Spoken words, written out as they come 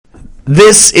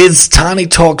This is Tani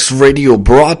Talks Radio,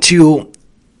 brought to you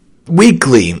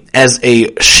weekly as a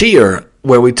shiur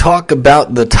where we talk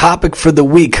about the topic for the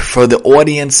week for the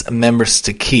audience members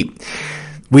to keep.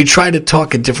 We try to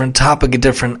talk a different topic, a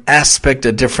different aspect,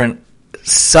 a different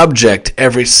subject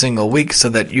every single week so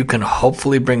that you can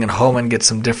hopefully bring it home and get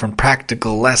some different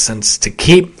practical lessons to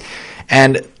keep.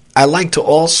 And I like to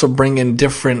also bring in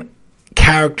different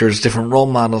characters, different role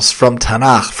models from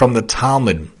Tanakh, from the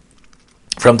Talmud,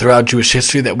 from throughout Jewish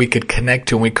history that we could connect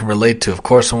to and we can relate to. Of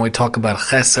course, when we talk about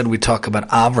Chesed, we talk about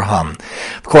Avraham.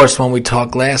 Of course, when we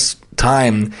talked last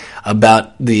time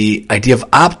about the idea of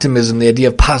optimism, the idea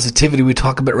of positivity, we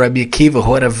talk about Rabbi Akiva,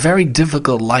 who had a very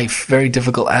difficult life, very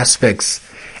difficult aspects,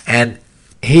 and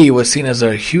he was seen as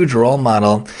a huge role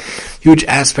model, huge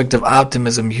aspect of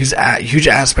optimism, huge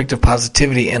aspect of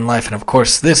positivity in life. And of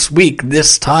course, this week,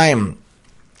 this time,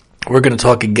 we're going to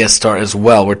talk a guest star as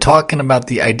well. We're talking about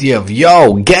the idea of,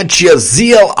 get your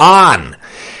zeal on.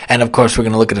 And of course, we're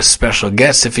going to look at a special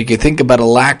guest. If you could think about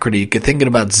alacrity, you could think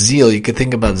about zeal, you could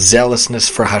think about zealousness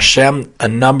for Hashem, a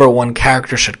number one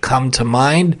character should come to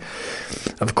mind.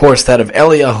 Of course, that of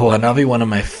Eliyahu Hanavi, one of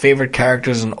my favorite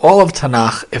characters in all of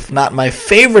Tanakh, if not my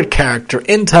favorite character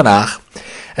in Tanakh,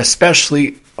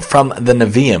 especially from the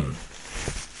Nevi'im.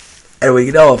 And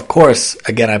we know, of course,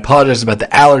 again, I apologize about the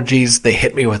allergies. They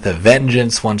hit me with a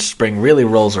vengeance once spring really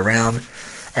rolls around,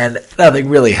 and nothing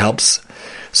really helps.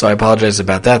 So I apologize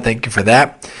about that. Thank you for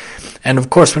that. And of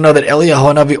course, we know that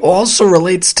Eliyahu Hanavi also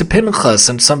relates to Pinchas,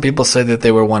 and some people say that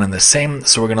they were one and the same.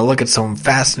 So we're going to look at some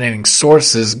fascinating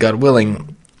sources, God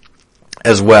willing,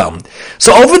 as well.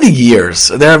 So over the years,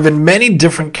 there have been many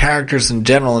different characters in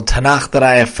general in Tanakh that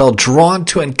I have felt drawn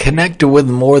to and connected with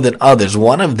more than others.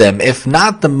 One of them, if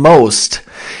not the most,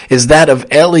 is that of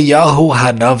Eliyahu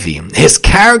Hanavi. His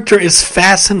character is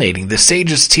fascinating. The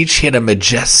sages teach he had a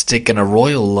majestic and a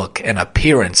royal look and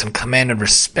appearance and commanded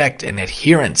respect and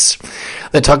adherence.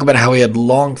 They talk about how he had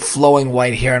long flowing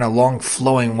white hair and a long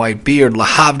flowing white beard.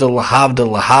 Lahavdil,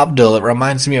 lahavdil, lahavdil. It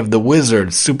reminds me of the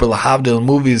Wizard, super lahavdil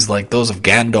movies like those of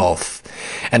Gandalf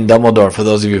and Dumbledore, for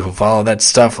those of you who follow that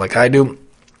stuff like I do.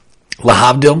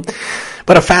 Lahavdil.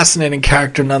 But a fascinating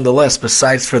character nonetheless,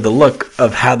 besides for the look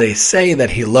of how they say that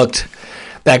he looked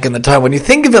back in the time. When you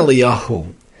think of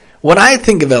Eliyahu, when I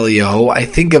think of Eliyahu, I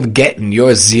think of getting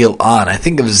your zeal on. I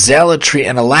think of zealotry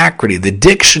and alacrity. The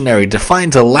dictionary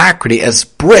defines alacrity as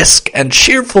brisk and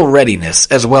cheerful readiness,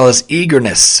 as well as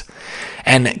eagerness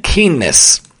and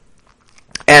keenness.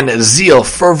 And zeal,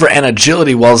 fervor, and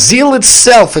agility, while zeal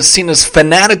itself is seen as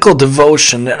fanatical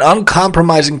devotion and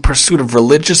uncompromising pursuit of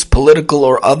religious, political,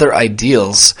 or other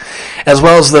ideals, as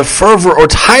well as the fervor or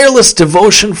tireless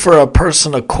devotion for a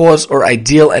person, a cause, or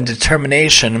ideal and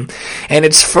determination, and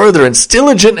its furtherance,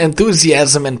 diligent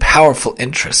enthusiasm, and powerful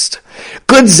interest.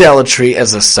 Good zealotry,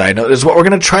 as a side note, is what we're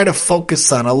going to try to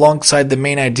focus on alongside the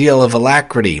main ideal of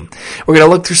alacrity. We're going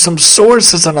to look through some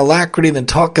sources on alacrity, then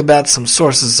talk about some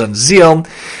sources on zeal,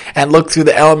 and look through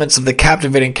the elements of the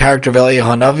captivating character of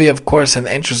Eliyahu Hanavi. Of course, in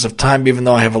the interest of time, even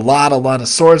though I have a lot of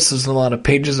sources and a lot of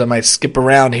pages, I might skip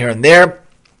around here and there.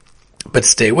 But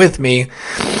stay with me,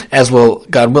 as we'll,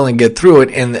 God willing, get through it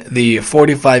in the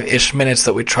 45-ish minutes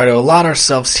that we try to allot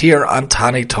ourselves here on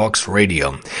Tani Talks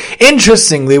Radio.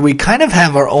 Interestingly, we kind of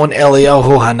have our own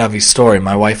Eliyahu Hanavi story,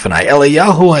 my wife and I.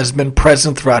 Eliyahu has been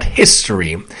present throughout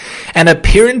history, and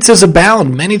appearances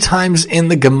abound many times in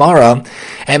the Gemara,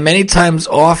 and many times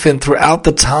often throughout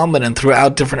the Talmud and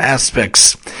throughout different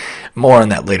aspects. More on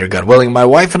that later, God willing. My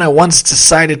wife and I once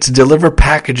decided to deliver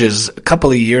packages a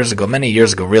couple of years ago, many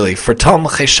years ago really, for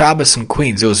Talmud Shabbos in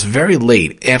Queens. It was very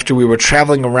late after we were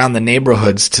traveling around the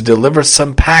neighborhoods to deliver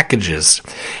some packages.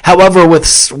 However,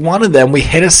 with one of them, we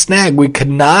hit a snag. We could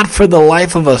not for the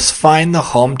life of us find the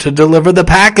home to deliver the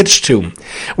package to.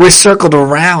 We circled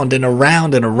around and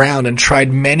around and around and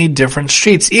tried many different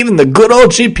streets. Even the good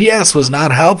old GPS was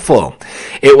not helpful.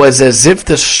 It was as if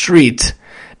the street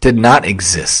did not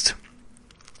exist.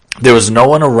 There was no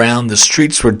one around. The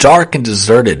streets were dark and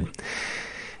deserted.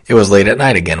 It was late at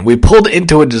night again. We pulled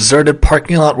into a deserted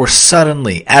parking lot where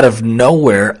suddenly, out of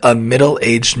nowhere, a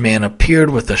middle-aged man appeared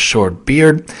with a short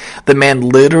beard. The man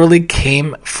literally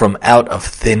came from out of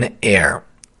thin air.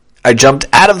 I jumped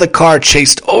out of the car,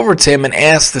 chased over to him, and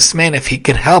asked this man if he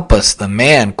could help us. The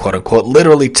man, quote-unquote,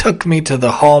 literally took me to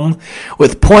the home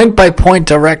with point-by-point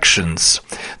directions,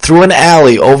 through an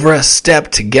alley, over a step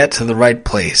to get to the right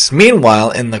place.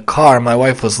 Meanwhile, in the car, my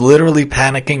wife was literally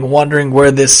panicking, wondering where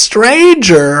this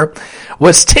stranger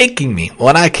was taking me.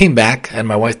 When I came back, and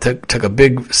my wife took a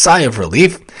big sigh of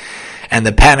relief, and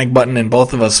the panic button in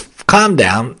both of us calmed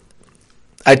down,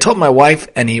 I told my wife,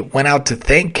 and he went out to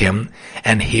thank him,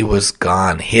 and he was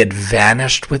gone. He had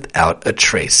vanished without a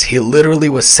trace. He literally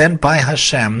was sent by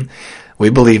Hashem, we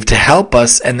believe, to help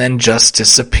us, and then just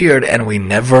disappeared, and we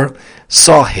never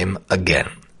saw him again.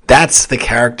 That's the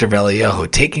character of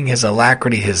Eliyahu, taking his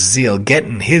alacrity, his zeal,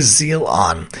 getting his zeal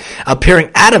on,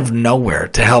 appearing out of nowhere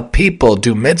to help people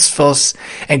do mitzvos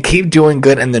and keep doing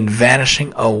good, and then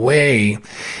vanishing away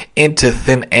into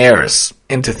thin air.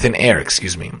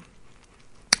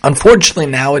 Unfortunately,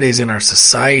 nowadays in our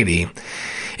society,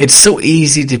 it's so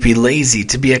easy to be lazy,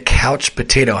 to be a couch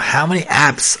potato. How many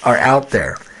apps are out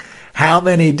there? How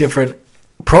many different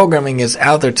programming is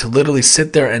out there to literally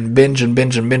sit there and binge and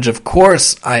binge and binge? Of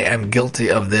course, I am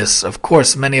guilty of this. Of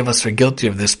course, many of us are guilty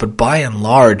of this. But by and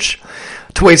large,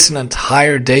 to waste an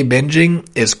entire day binging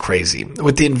is crazy.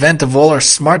 With the advent of all our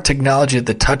smart technology at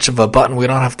the touch of a button, we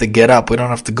don't have to get up. We don't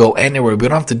have to go anywhere. We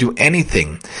don't have to do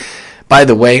anything. By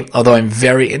the way, although I'm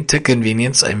very into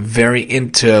convenience, I'm very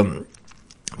into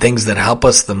things that help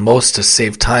us the most to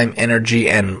save time, energy,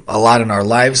 and a lot in our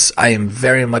lives, I am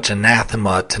very much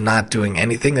anathema to not doing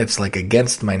anything that's like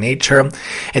against my nature.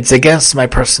 It's against my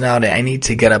personality. I need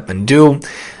to get up and do.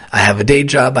 I have a day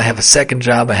job, I have a second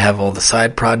job, I have all the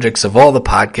side projects of all the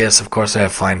podcasts. Of course, I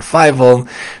have Find Fivel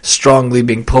strongly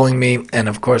being pulling me, and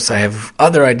of course, I have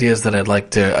other ideas that I'd like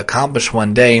to accomplish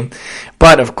one day.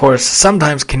 But of course,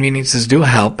 sometimes conveniences do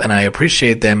help, and I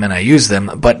appreciate them and I use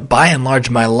them. But by and large,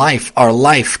 our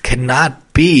life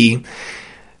cannot be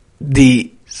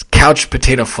the couch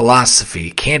potato philosophy.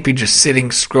 It can't be just sitting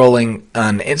scrolling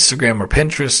on Instagram or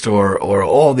Pinterest or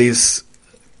all these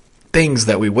things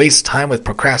that we waste time with,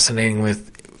 procrastinating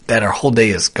with, that our whole day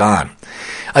is gone.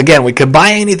 Again, we can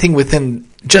buy anything within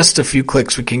just a few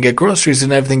clicks. We can get groceries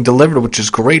and everything delivered, which is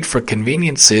great for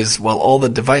conveniences, while all the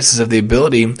devices have the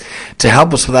ability to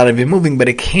help us without even moving, but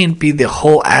it can't be the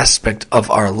whole aspect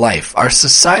of our life. Our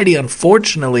society,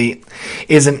 unfortunately,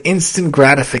 is an instant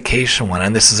gratification one,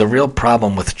 and this is a real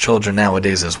problem with children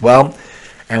nowadays as well.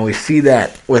 And we see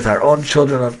that with our own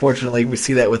children, unfortunately. We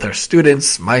see that with our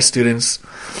students, my students,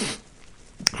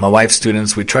 my wife's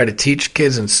students. We try to teach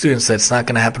kids and students that it's not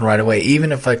going to happen right away.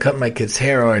 Even if I cut my kids'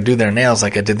 hair or I do their nails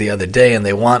like I did the other day, and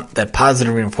they want that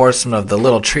positive reinforcement of the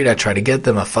little treat, I try to get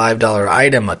them a $5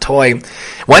 item, a toy.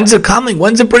 When's it coming?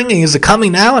 When's it bringing? Is it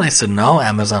coming now? And I said, no,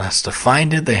 Amazon has to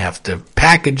find it. They have to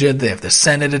package it. They have to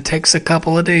send it. It takes a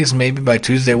couple of days, maybe by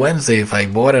Tuesday, Wednesday. If I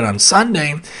bought it on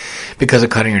Sunday because of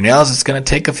cutting your nails, it's going to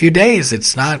take a few days.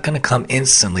 It's not going to come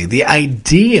instantly. The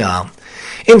idea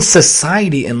in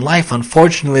society, in life,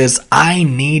 unfortunately, is I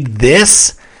need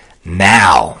this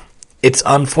now. It's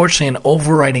unfortunately an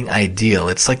overriding ideal.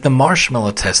 It's like the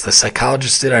marshmallow test the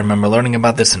psychologist did. I remember learning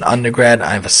about this in undergrad.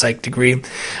 I have a psych degree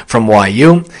from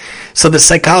YU. So the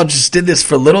psychologist did this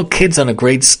for little kids on a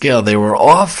grade scale. They were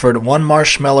offered one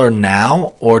marshmallow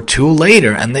now or two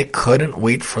later, and they couldn't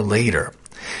wait for later.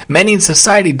 Many in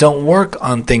society don't work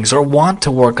on things or want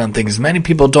to work on things. Many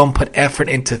people don't put effort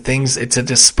into things. It's a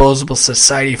disposable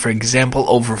society. For example,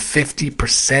 over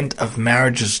 50% of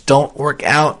marriages don't work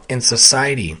out in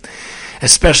society,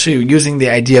 especially using the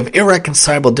idea of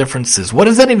irreconcilable differences. What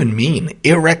does that even mean?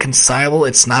 Irreconcilable?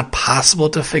 It's not possible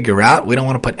to figure out. We don't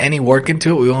want to put any work into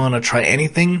it. We don't want to try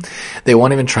anything. They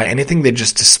won't even try anything. They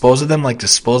just dispose of them like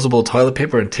disposable toilet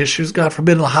paper and tissues. God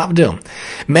forbid, al-habdil.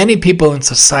 Many people in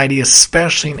society,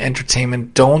 especially in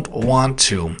entertainment, don't want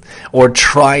to or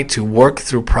try to work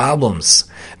through problems.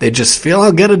 They just feel,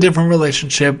 I'll get a different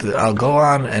relationship. I'll go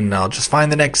on and I'll just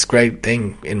find the next great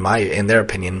thing in their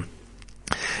opinion.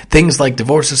 Things like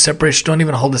divorce or separation don't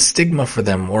even hold a stigma for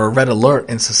them or a red alert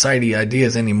in society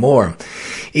ideas anymore.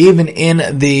 Even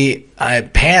in the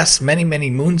past, many, many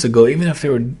moons ago, even if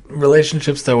there were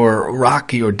relationships that were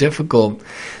rocky or difficult,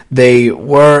 they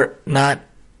were not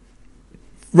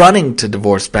running to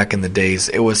divorce back in the days.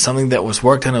 It was something that was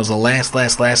worked on. It was a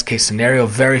last case scenario.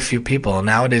 Very few people.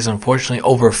 Nowadays, unfortunately,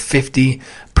 over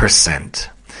 50%.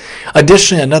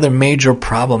 Additionally, another major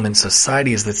problem in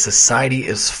society is that society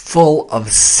is full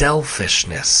of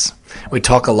selfishness. We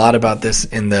talk a lot about this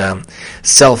in the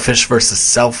selfish versus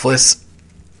selfless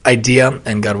idea,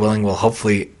 and God willing, we'll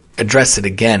hopefully address it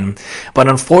again. But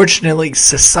unfortunately,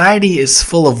 society is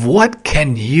full of what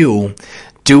can you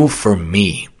do for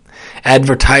me?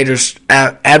 Advertisers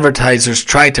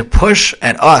try to push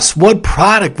at us what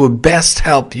product would best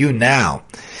help you now.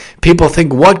 People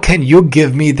think, what can you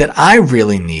give me that I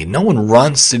really need? No one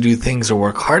runs to do things or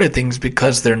work hard at things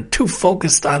because they're too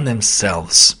focused on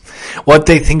themselves, what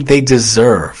they think they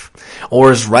deserve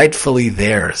or is rightfully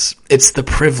theirs. It's the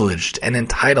privileged and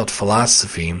entitled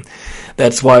philosophy.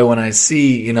 That's why when I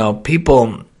see,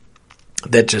 people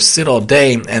that just sit all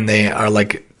day and they are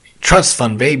like trust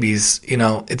fund babies,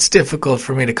 it's difficult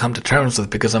for me to come to terms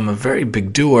with, because I'm a very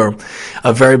big doer,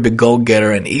 a very big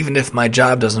goal-getter, and even if my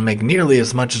job doesn't make nearly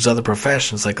as much as other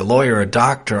professions, like a lawyer or a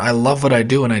doctor, I love what I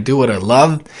do, and I do what I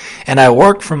love, and I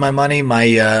work for my money,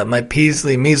 my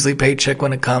measly paycheck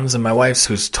when it comes, and my wife's,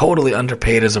 who's totally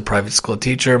underpaid as a private school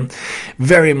teacher,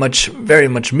 very much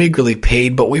meagerly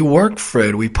paid, but we work for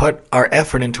it. We put our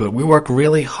effort into it. We work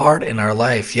really hard in our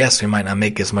life. Yes, we might not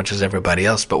make as much as everybody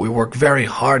else, but we work very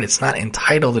hard. It's not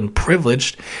entitled and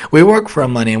privileged. We work for our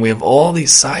money, and we have all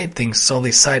these side things, all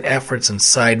these side efforts and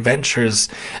side ventures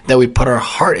that we put our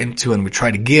heart into, and we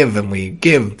try to give, and we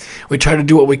give. We try to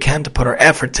do what we can to put our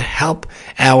effort to help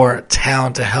our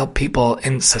town, to help people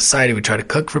in society. We try to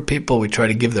cook for people. We try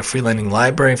to give the free lending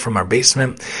library from our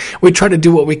basement. We try to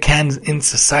do what we can in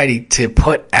society to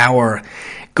put our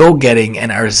go-getting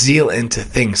and our zeal into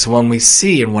things. So when we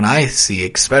see, and when I see,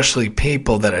 especially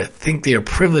people that think they are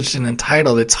privileged and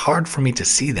entitled, it's hard for me to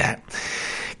see that.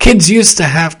 Kids used to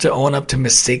have to own up to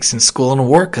mistakes in school and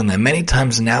work on them. Many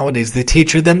times nowadays, the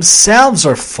teacher themselves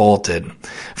are faulted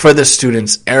for the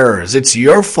student's errors. It's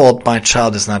your fault my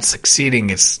child is not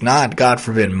succeeding. It's not, God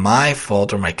forbid, my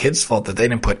fault or my kid's fault that they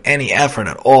didn't put any effort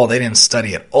at all. They didn't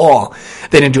study at all.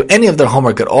 They didn't do any of their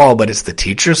homework at all, but it's the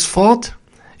teacher's fault.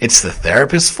 It's the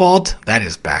therapist's fault? That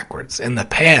is backwards. In the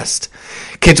past,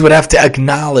 kids would have to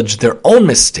acknowledge their own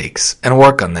mistakes and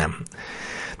work on them.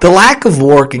 The lack of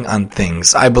working on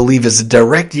things, I believe, is a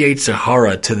direct Yetzer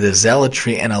Hara to the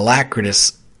zealotry and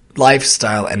alacritous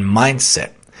lifestyle and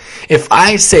mindset. If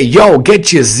I say, yo,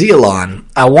 get your zeal on,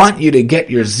 I want you to get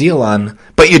your zeal on,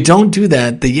 but you don't do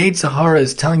that, the Yetzer Hara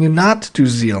is telling you not to do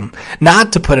zeal,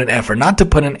 not to put in effort, not to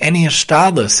put in any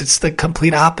ishtadlus. It's the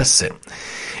complete opposite.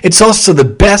 It's also the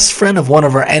best friend of one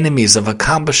of our enemies of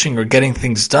accomplishing or getting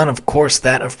things done, of course,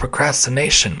 that of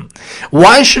procrastination.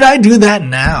 Why should I do that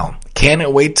now? Can't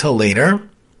it wait till later?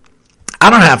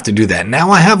 I don't have to do that now.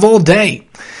 I have all day.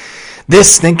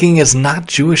 This thinking is not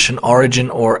Jewish in origin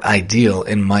or ideal,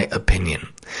 in my opinion.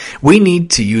 We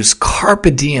need to use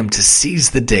carpe diem to seize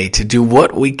the day, to do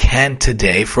what we can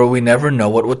today, for we never know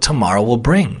what tomorrow will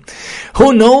bring.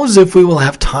 Who knows if we will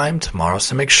have time tomorrow,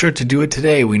 so make sure to do it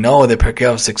today. We know that Pirkei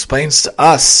Avos explains to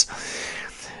us,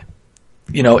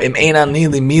 Im ein ani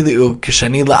li miliu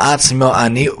kishani la'atzmo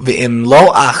ani v'im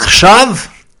lo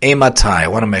achshav Ematai,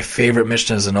 one of my favorite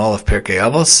mishnahs in all of Pirkei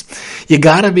Avos. You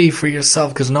gotta be for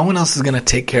yourself, because no one else is gonna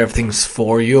take care of things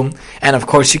for you. And of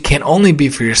course, you can't only be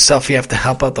for yourself, you have to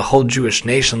help out the whole Jewish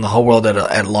nation, the whole world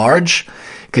at large,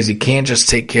 because you can't just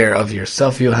take care of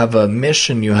yourself. You have a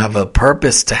mission, you have a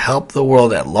purpose to help the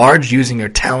world at large, using your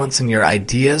talents and your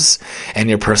ideas and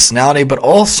your personality. But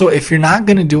also, if you're not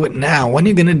gonna do it now, when are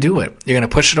you gonna do it? You're gonna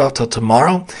push it off till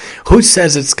tomorrow? Who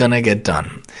says it's gonna get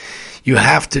done? You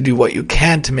have to do what you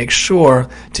can to make sure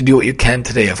to do what you can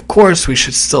today. Of course, we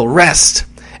should still rest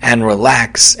and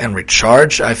relax and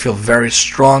recharge. I feel very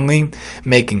strongly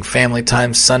making family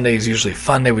time. Sunday is usually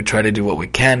fun day. We try to do what we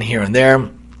can here and there.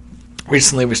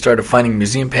 Recently, we started finding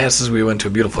museum passes. We went to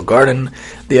a beautiful garden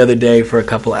the other day for a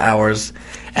couple of hours.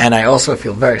 And I also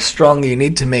feel very strongly you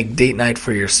need to make date night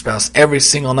for your spouse every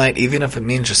single night, even if it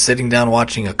means just sitting down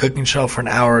watching a cooking show for an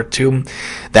hour or two.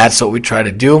 That's what we try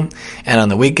to do. And on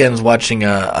the weekends, watching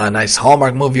a nice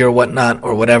Hallmark movie or whatnot,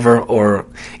 or whatever, or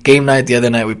game night. The other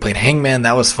night, we played Hangman.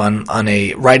 That was fun on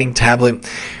a writing tablet.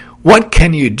 What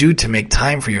can you do to make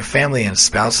time for your family and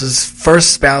spouses?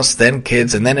 First spouse, then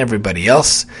kids, and then everybody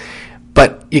else.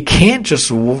 But you can't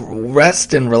just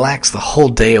rest and relax the whole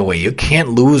day away. You can't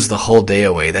lose the whole day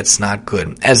away. That's not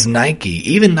good. As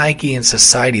Nike, even Nike in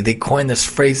society, they coined this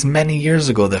phrase many years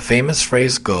ago. The famous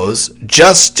phrase goes,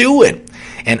 just do it.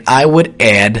 And I would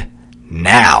add,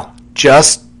 now.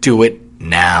 Just do it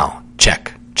now.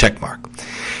 Check mark.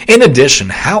 In addition,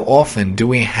 how often do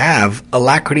we have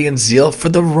alacrity and zeal for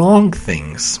the wrong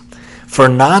things? For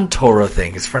non-Torah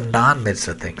things, for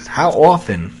non-mitzvah things? How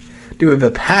often do we have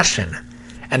a passion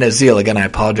and a zeal? Again, I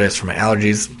apologize for my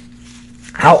allergies.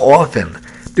 How often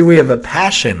do we have a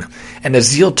passion and a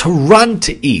zeal to run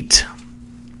to eat?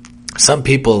 Some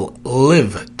people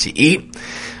live to eat,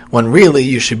 when really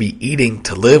you should be eating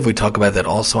to live. We talk about that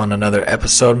also on another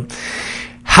episode.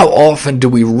 How often do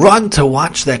we run to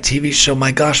watch that TV show?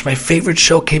 My gosh, my favorite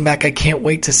show came back. I can't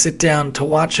wait to sit down to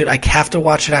watch it. I have to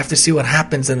watch it. I have to see what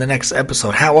happens in the next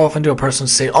episode. How often do a person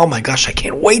say, oh my gosh, I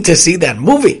can't wait to see that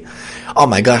movie? Oh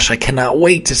my gosh, I cannot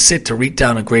wait to sit to read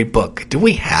down a great book. Do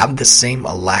we have the same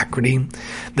alacrity,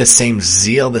 the same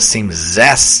zeal, the same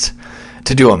zest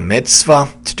to do a mitzvah,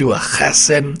 to do a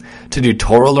chesed, to do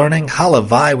Torah learning.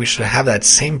 Halavai, we should have that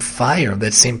same fire,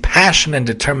 that same passion and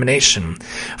determination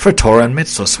for Torah and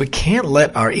mitzvah. So we can't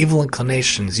let our evil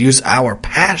inclinations use our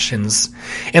passions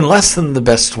in less than the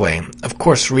best way. Of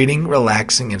course, reading,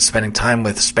 relaxing, and spending time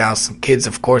with spouse and kids,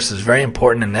 of course, is very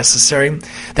important and necessary.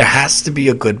 There has to be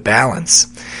a good balance.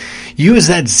 Use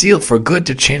that zeal for good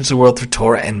to change the world through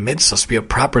Torah and mitzvahs. Be a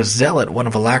proper zealot, one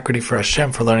of alacrity for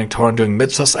Hashem for learning Torah and doing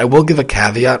mitzvahs. I will give a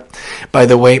caveat, by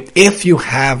the way, if you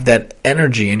have that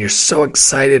energy and you're so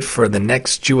excited for the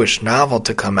next Jewish novel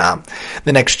to come out,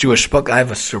 the next Jewish book, I have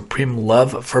a supreme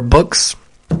love for books.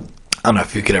 I don't know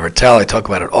if you could ever tell, I talk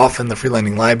about it often, the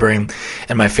Freelending Library,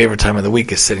 and my favorite time of the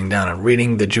week is sitting down and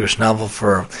reading the Jewish novel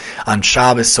on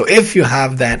Shabbos. So if you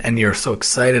have that and you're so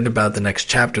excited about the next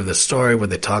chapter of the story where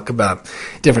they talk about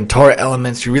different Torah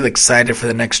elements, you're really excited for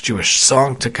the next Jewish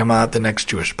song to come out, the next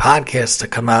Jewish podcast to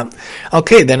come out,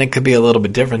 okay, then it could be a little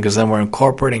bit different because then we're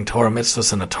incorporating Torah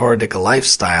mitzvahs and a Torah-dika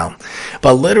lifestyle.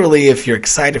 But literally, if you're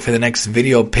excited for the next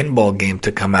video pinball game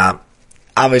to come out,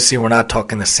 obviously we're not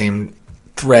talking the same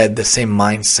thread, the same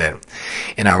mindset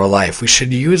in our life. We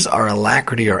should use our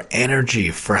alacrity, our energy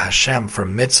for Hashem, for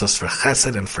mitzvahs, for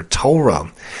chesed, and for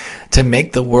Torah to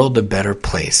make the world a better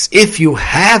place. If you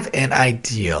have an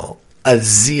ideal, a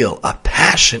zeal, a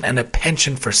passion, and a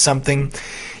penchant for something,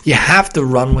 you have to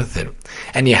run with it,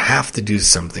 and you have to do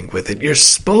something with it. You're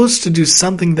supposed to do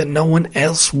something that no one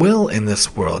else will in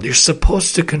this world. You're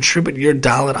supposed to contribute your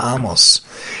dalet amos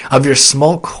of your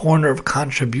small corner of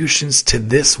contributions to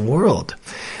this world.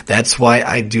 That's why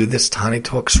I do this Tani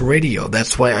Talks radio.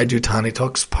 That's why I do Tani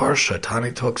Talks Parsha,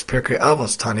 Tani Talks Pirkei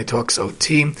Avos, Tani Talks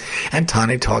OT, and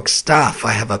Tani Talks Staff.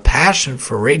 I have a passion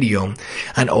for radio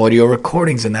and audio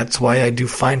recordings, and that's why I do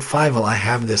Find Fievel. I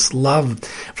have this love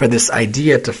for this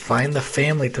idea to find the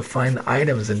family, to find the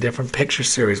items in different picture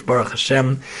series. Baruch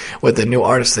Hashem, with the new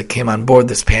artists that came on board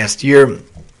this past year,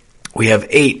 we have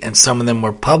 8, and some of them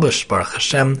were published, Baruch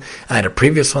Hashem. I had a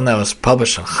previous one that was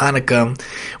published on Hanukkah.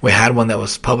 We had one that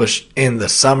was published in the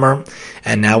summer,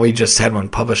 and now we just had one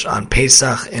published on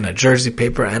Pesach in a Jersey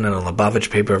paper and in a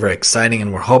Lubavitch paper. Very exciting,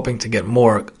 and we're hoping to get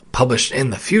more published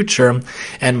in the future.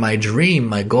 And my dream,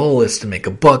 my goal is to make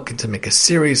a book, to make a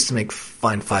series, to make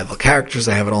Find Fievel characters.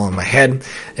 I have it all in my head.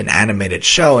 An animated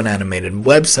show, an animated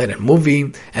website, a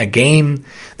movie, a game.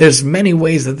 There's many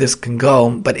ways that this can go,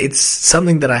 but it's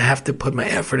something that I have to put my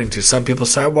effort into. Some people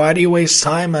say, why do you waste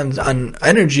time on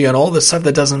energy on all the stuff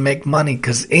that doesn't make money?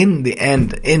 Because in the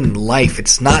end, in life,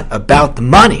 it's not about the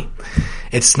money.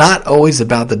 It's not always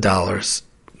about the dollars.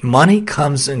 Money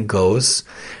comes and goes,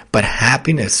 but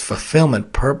happiness,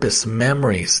 fulfillment, purpose,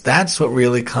 memories, that's what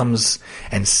really comes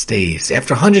and stays.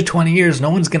 After 120 years, no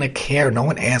one's going to care. No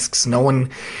one asks. No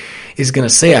one is going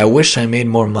to say, I wish I made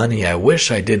more money. I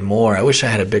wish I did more. I wish I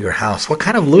had a bigger house. What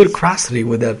kind of ludicrosity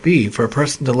would that be for a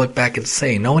person to look back and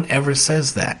say? No one ever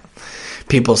says that.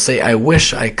 People say, I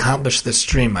wish I accomplished this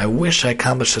dream. I wish I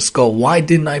accomplished this goal. Why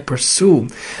didn't I pursue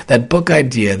that book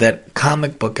idea, that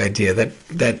comic book idea,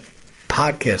 that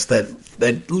podcast, that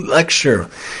lecture,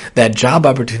 that job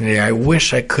opportunity? I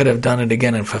wish I could have done it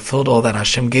again and fulfilled all that.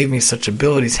 Hashem gave me such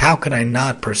abilities. How could I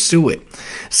not pursue it?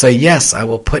 So yes, I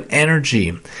will put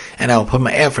energy and I will put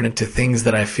my effort into things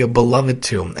that I feel beloved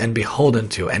to and beholden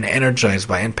to and energized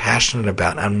by and passionate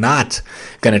about. I'm not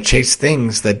going to chase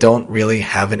things that don't really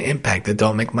have an impact, that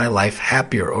don't make my life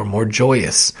happier or more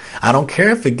joyous. I don't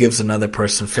care if it gives another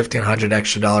person $1,500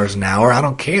 extra an hour. I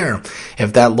don't care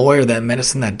if that lawyer, that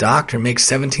medicine, that doctor makes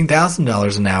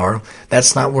 $17,000 an hour.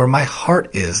 That's not where my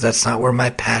heart is. That's not where my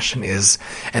passion is.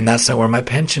 And that's not where my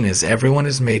pension is. Everyone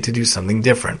is made to do something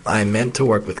different. I'm meant to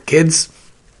work with kids.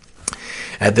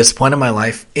 At this point in my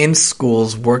life, in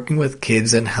schools, working with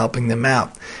kids and helping them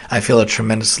out. I feel a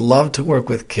tremendous love to work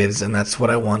with kids, and that's what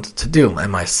I wanted to do.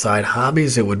 And my side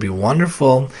hobbies, it would be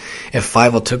wonderful if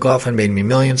Fievel took off and made me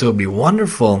millions. It would be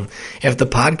wonderful if the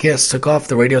podcast took off,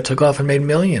 the radio took off and made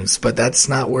millions. But that's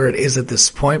not where it is at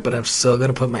this point, but I'm still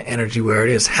going to put my energy where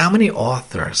it is. How many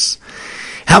authors,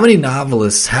 how many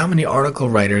novelists, how many article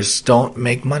writers don't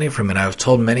make money from it? I've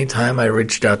told many times, I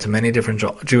reached out to many different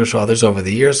Jewish authors over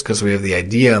the years because we have the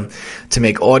idea to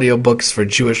make audiobooks for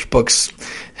Jewish books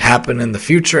happen in the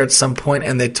future at some point,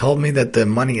 and they told me that the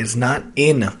money is not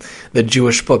in the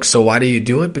Jewish book. So why do you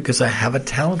do it? Because I have a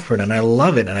talent for it, and I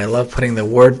love it, and I love putting the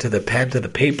word to the pen, to the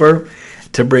paper,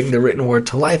 to bring the written word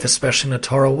to life, especially in a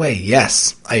Torah way.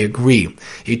 Yes, I agree.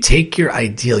 You take your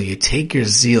ideal, you take your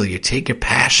zeal, you take your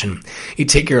passion, you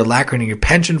take your alacrity, your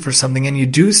penchant for something, and you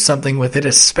do something with it,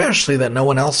 especially that no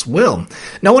one else will.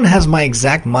 No one has my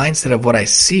exact mindset of what I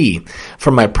see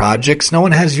from my projects. No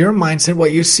one has your mindset,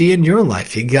 what you see in your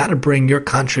life. You got to bring your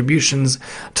contributions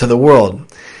to the world.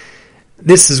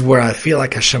 This is where I feel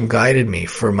like Hashem guided me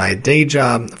for my day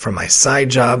job, for my side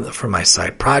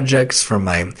projects, for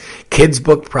my kids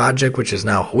book project, which is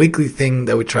now a weekly thing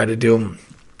that we try to do.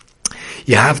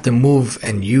 You have to move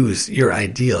and use your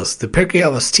ideals. The Pirkei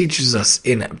Avos teaches us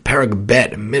in Perek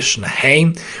Bet, Mishnah Hey,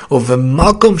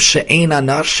 Uvemakom she'ein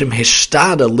anashim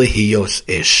hishtada lihiyos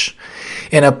ish.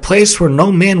 In a place where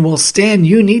no man will stand,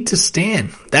 you need to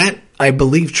stand. That, I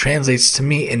believe, translates to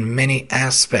me in many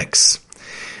aspects.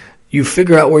 You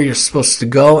figure out where you're supposed to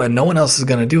go, and no one else is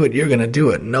going to do it. You're going to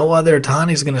do it. No other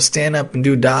Tani is going to stand up and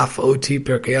do Daf, OT,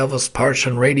 Pirkei Avos, Parsha,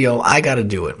 and radio. I got to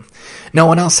do it. No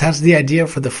one else has the idea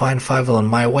for the fine fivel in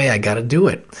my way. I got to do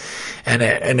it.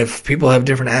 And if people have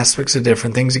different aspects of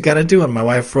different things, you got to do it. My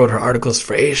wife wrote her articles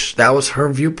for Aish. That was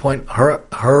her viewpoint,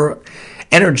 her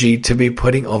energy to be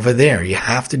putting over there. You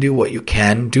have to do what you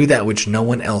can. Do that which no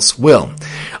one else will.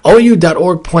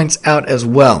 OU.org points out as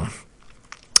well,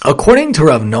 according to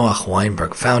Rav Noach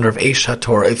Weinberg, founder of Eish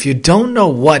HaTorah, if you don't know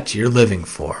what you're living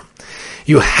for,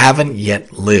 you haven't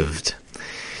yet lived.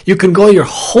 You can go your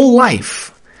whole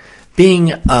life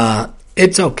being,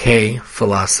 it's okay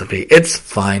philosophy, it's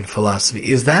fine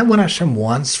philosophy. Is that what Hashem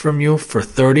wants from you for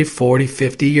 30, 40,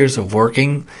 50 years of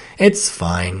working? It's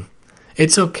fine.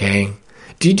 It's okay.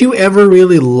 Did you ever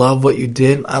really love what you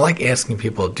did? I like asking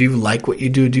people, do you like what you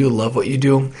do? Do you love what you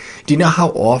do? Do you know how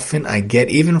often I get,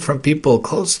 even from people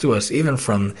close to us, even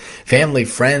from family,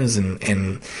 friends,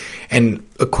 and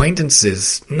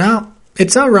acquaintances, no,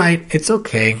 it's all right. It's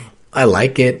okay. I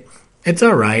like it. It's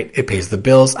all right. It pays the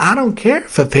bills. I don't care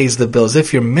if it pays the bills.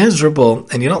 If you're miserable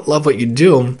and you don't love what you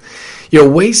do, you're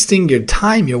wasting your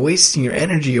time, you're wasting your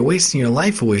energy, you're wasting your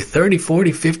life away. 30,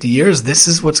 40, 50 years, this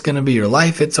is what's going to be your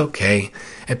life. It's okay.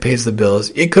 It pays the bills.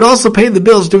 It could also pay the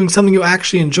bills doing something you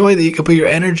actually enjoy, that you can put your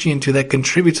energy into, that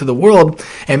contributes to the world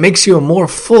and makes you a more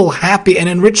full, happy, and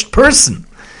enriched person.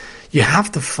 You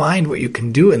have to find what you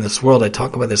can do in this world. I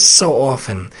talk about this so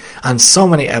often on so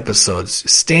many episodes.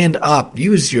 Stand up,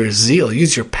 use your zeal,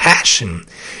 use your passion,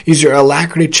 use your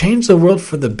alacrity, change the world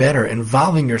for the better,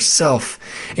 involving yourself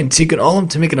in Tikkun Olam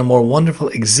to make it a more wonderful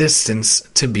existence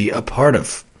to be a part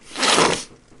of.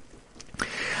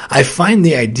 I find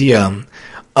the idea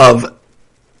of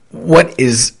what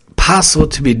is possible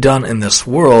to be done in this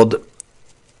world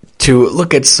to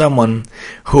look at someone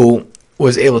who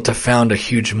was able to found a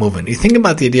huge movement. You think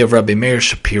about the idea of Rabbi Meir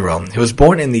Shapiro. He was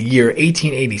born in the year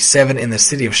 1887 in the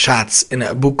city of Shatz in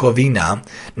Bukovina,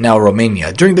 now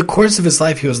Romania. During the course of his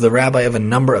life, he was the rabbi of a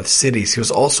number of cities. He was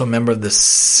also a member of the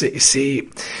Sejim,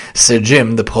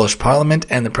 the Polish parliament,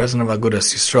 and the president of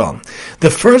Agudas Yisrael. The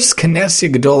first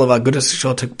Knesset Gadol of Agudas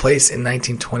Yisrael took place in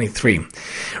 1923.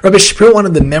 Rabbi Shapiro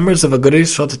wanted the members of Agudas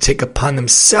Yisrael to take upon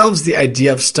themselves the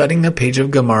idea of studying a page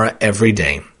of Gemara every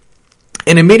day.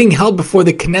 In a meeting held before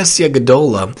the Knesset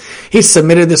Gedola, he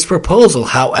submitted this proposal.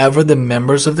 However, the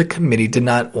members of the committee did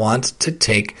not want to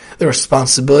take the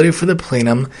responsibility for the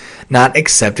plenum not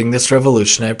accepting this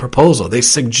revolutionary proposal. They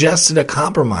suggested a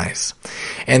compromise,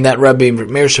 and that Rabbi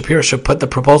Meir Shapiro should put the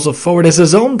proposal forward as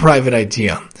his own private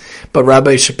idea. But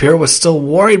Rabbi Shapiro was still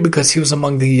worried because he was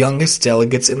among the youngest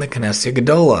delegates in the Knesset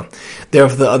Gedola.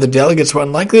 Therefore, the other delegates were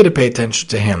unlikely to pay attention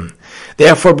to him.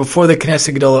 Therefore, before the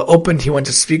Knesset Gedola opened, he went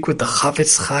to speak with the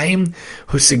Chafetz Chaim,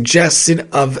 who suggested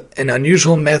of an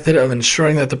unusual method of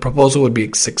ensuring that the proposal would be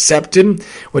accepted,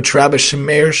 which Rabbi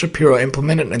Meir Shapiro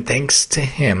implemented, and thanks to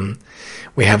him,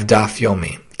 we have Daf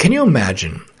Yomi. Can you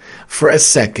imagine, for a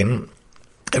second,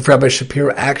 if Rabbi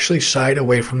Shapiro actually shied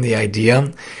away from the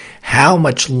idea, how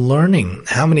much learning,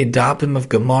 how many dapim of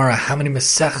Gemara, how many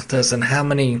Masechtas, and how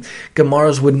many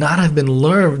Gemaras would not have been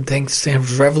learned thanks to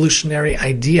his revolutionary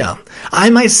idea.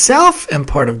 I myself am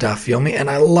part of Daf Yomi,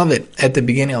 and I love it. At the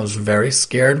beginning, I was very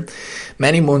scared.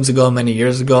 Many moons ago, many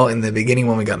years ago, in the beginning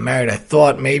when we got married, I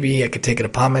thought maybe I could take it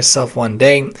upon myself one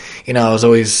day. You know, I was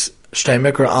always Shtei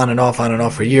Mikra on and off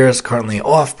for years, currently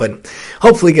off, but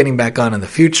hopefully getting back on in the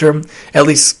future. At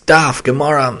least Daf,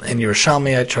 Gemara, and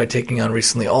Yerushalmi I tried taking on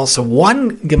recently also.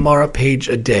 One Gemara page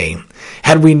a day.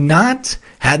 Had we not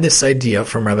had this idea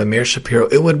from Rabbi Meir Shapiro,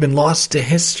 it would have been lost to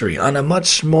history. On a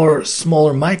much more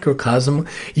smaller microcosm,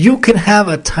 you can have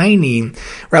a tiny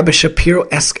Rabbi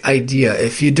Shapiro-esque idea.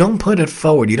 If you don't put it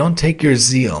forward, you don't take your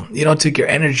zeal, you don't take your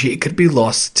energy, it could be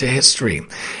lost to history.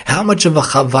 How much of a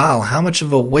chaval, how much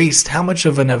of a waste, how much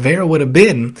of an avera would have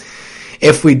been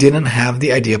if we didn't have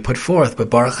the idea put forth.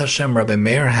 But Baruch Hashem, Rabbi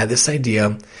Meir had this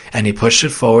idea, and he pushed it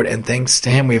forward, and thanks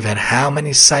to him, we've had how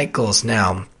many cycles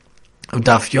now of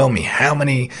Daf Yomi, how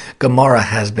many Gemara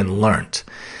has been learnt,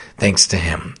 thanks to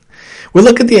him. We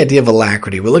look at the idea of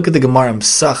alacrity, we look at the Gemara in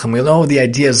Pesach, and we know the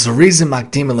idea of Zerizim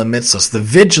Makdim LaMitzvos, the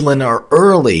vigilant are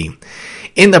early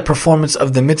in the performance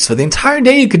of the mitzvah. The entire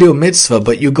day you could do a mitzvah,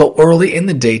 but you go early in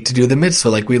the day to do the mitzvah,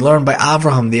 like we learned by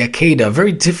Avraham, the Akedah, a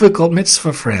very difficult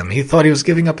mitzvah for him. He thought he was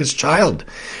giving up his child,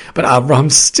 but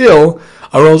Avraham still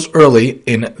arose early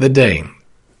in the day.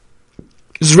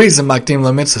 Zrizim Makdim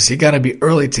LaMitzvah, you gotta be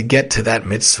early to get to that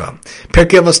mitzvah.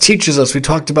 Pirkei Avos teaches us, we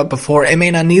talked about before,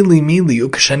 Emein ani li mili,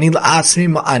 ukshani la'asmi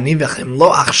ma'ani v'chem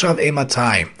lo achshav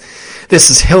ematai. This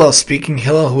is Hillel speaking.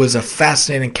 Hillel, who is a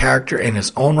fascinating character in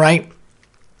his own right.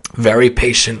 Very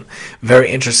patient, very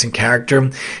interesting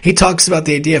character. He talks about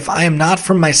the idea, if I am not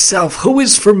for myself, who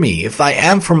is for me? If I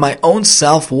am for my own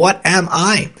self, what am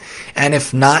I? And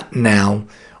if not now,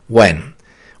 when?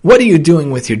 What are you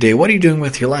doing with your day? What are you doing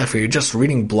with your life? Are you just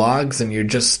reading blogs and you're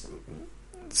just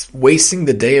wasting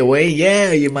the day away?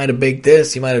 Yeah, you might have baked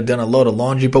this, you might have done a load of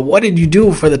laundry, but what did you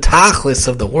do for the tachlis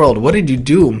of the world? What did you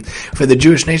do for the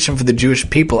Jewish nation, for the Jewish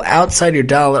people? Outside your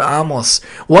Dalet Amos,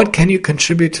 what can you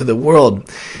contribute to the world?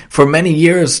 For many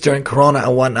years during Corona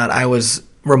and whatnot, I was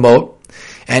remote.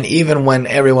 And even when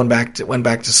everyone went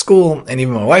back to school, and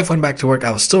even my wife went back to work,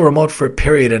 I was still remote for a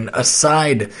period. And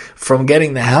aside from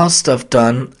getting the house stuff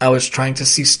done, I was trying to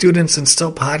see students and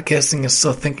still podcasting and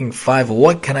still thinking,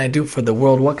 what can I do for the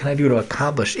world? What can I do to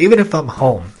accomplish? Even if I'm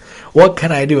home, what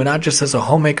can I do? Not just as a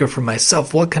homemaker for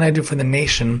myself. What can I do for the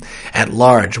nation at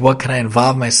large? What can I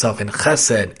involve myself in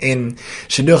chesed, in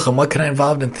shidduchim? What can I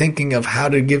involve in thinking of how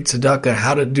to give tzedakah,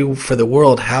 how to do for the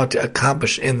world, how to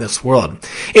accomplish in this world?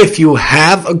 If you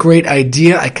have a great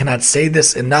idea, I cannot say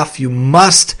this enough, you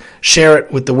must share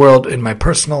it with the world, in my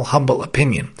personal, humble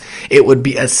opinion. It would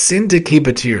be a sin to keep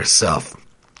it to yourself,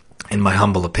 in my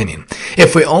humble opinion.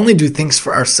 If we only do things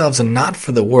for ourselves and not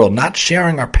for the world, not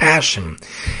sharing our passion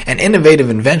and innovative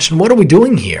invention, what are we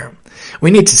doing here?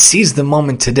 We need to seize the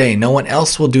moment today. No one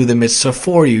else will do the mitzvah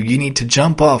for you. You need to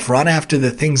jump off, run after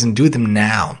the things, and do them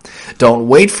now. Don't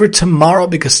wait for tomorrow,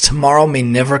 because tomorrow may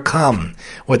never come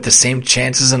with the same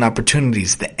chances and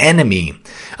opportunities. The enemy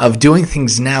of doing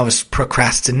things now is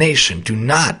procrastination. Do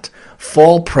not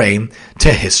fall prey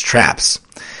to his traps.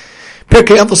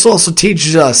 Pirkei Avos also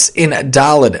teaches us in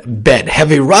Daled Bet,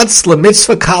 Heviratz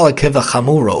lemitzvah kala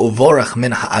kevachamura uvorach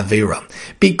min ha'avira.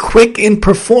 Be quick in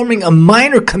performing a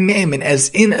minor commandment, as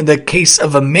in the case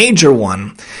of a major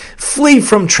one. Flee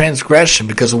from transgression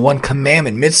because of one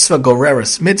commandment. Mitzvah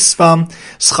goreres mitzvah,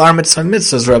 schar mitzvah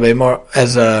mitzvah, as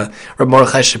Rabbi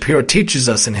Mordechai Shapiro teaches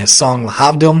us in his song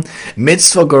L'havdil.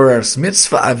 Mitzvah goreres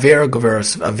mitzvah, avera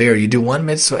goreres avera. You do one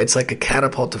mitzvah, it's like a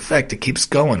catapult effect. It keeps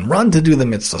going. Run to do the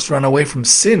mitzvahs. Run away from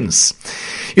sins.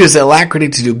 Use the alacrity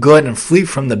to do good and flee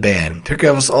from the bad.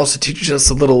 Pirkei Avos also teaches us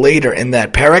a little later in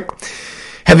that parak,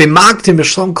 Hevimaktim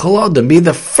b'shlom kol adam, be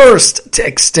the first to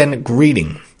extend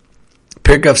greeting.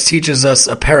 Pirkei Avos teaches us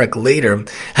a parak later,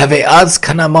 Have'az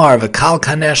kanamar v'kal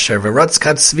kanesher v'ratz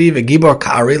katzvi v'gibor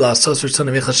ka'ari la'asos r'tzon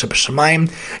avicha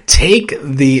sheb'shamayim. Take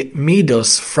the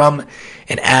midos from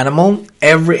an animal.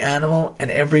 Every animal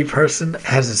and every person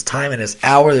has his time and his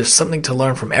hour. There's something to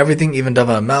learn from everything. Even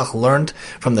David HaMelech learned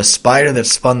from the spider that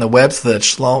spun the web so that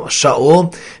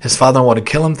Shaul, his father, wanted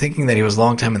to kill him, thinking that he was a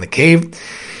long time in the cave.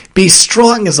 Be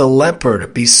strong as a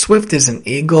leopard, be swift as an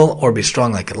eagle, or be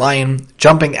strong like a lion.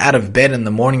 Jumping out of bed in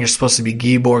the morning, you're supposed to be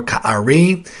gibor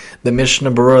ka'ari. The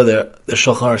Mishnah Berurah, the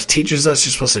Shulchan Aruch teaches us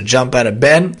you're supposed to jump out of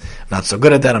bed. I'm not so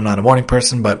good at that, I'm not a morning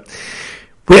person, but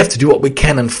we have to do what we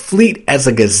can, and fleet as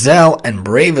a gazelle and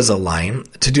brave as a lion,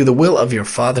 to do the will of your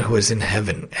Father who is in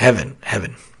heaven.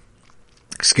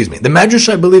 The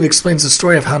Medrash, I believe, explains the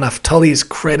story of how Naphtali is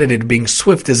credited being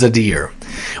swift as a deer.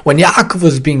 When Yaakov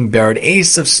was being buried,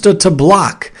 Esav stood to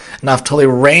block. Naphtali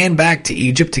ran back to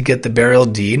Egypt to get the burial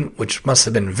deed, which must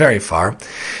have been very far.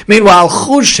 Meanwhile,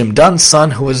 Chushim, Dun's son,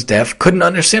 who was deaf, couldn't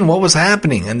understand what was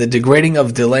happening and the degrading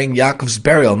of delaying Yaakov's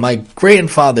burial. My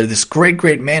grandfather, this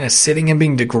great man, is sitting and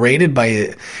being degraded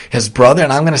by his brother,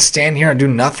 and I'm going to stand here and do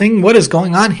nothing? What is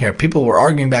going on here? People were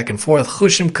arguing back and forth.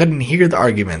 Chushim couldn't hear the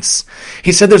arguments.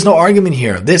 He said, there's no argument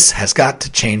here. This has got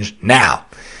to change now.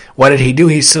 What did he do?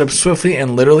 He stood up swiftly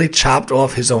and literally chopped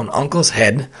off his own uncle's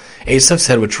head Esav's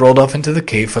head, which rolled off into the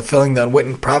cave, fulfilling the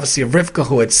unwritten prophecy of Rivka,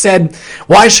 who had said,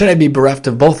 "Why should I be bereft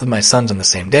of both of my sons on the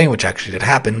same day?" which actually did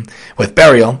happen with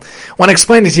burial. When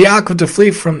explained to Yaakov to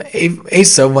flee from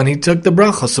Esav when he took the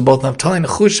brachos, so both Naphtali and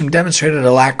Nechushim demonstrated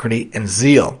alacrity and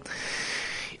zeal,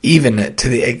 even to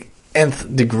the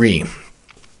nth degree.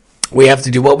 We have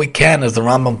to do what we can, as the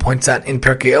Rambam points out in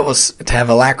Pirkei Avos, to have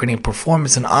alacrity and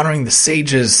performance in honoring the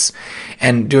sages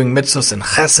and doing mitzvos and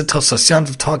chesed. Tosfos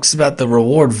Yontif talks about the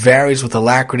reward varies with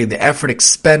alacrity, the effort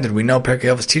expended. We know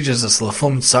Pirkei Avos teaches us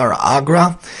lafum tzara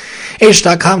agra.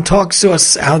 H.com talks to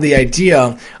us how the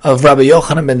idea of Rabbi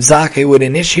Yochanan ben Zakkai would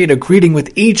initiate a greeting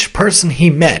with each person he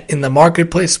met in the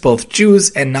marketplace, both Jews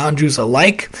and non-Jews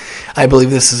alike. I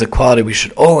believe this is a quality we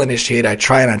should all initiate. I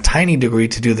try on a tiny degree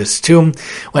to do this too.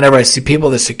 Whenever I see people,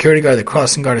 the security guard, the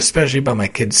crossing guard, especially by my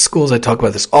kids' schools, I talk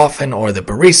about this often, or the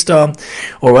barista,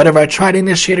 or whatever, I try to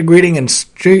initiate a greeting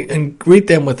and greet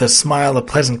them with a smile, a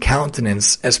pleasant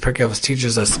countenance, as Pirkei Avos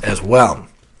teaches us as well.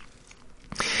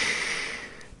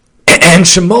 And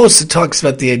Shemos, it talks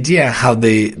about the idea how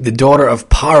the daughter of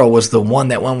Paro was the one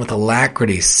that went with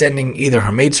alacrity, sending either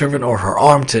her maidservant or her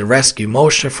arm to rescue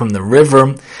Moshe from the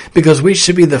river, because we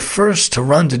should be the first to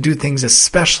run to do things,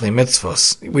 especially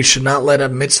mitzvos. We should not let a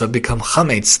mitzvah become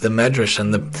chametz, the medrash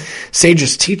and the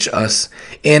sages teach us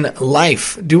in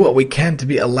life. Do what we can to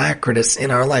be alacritous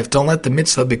in our life. Don't let the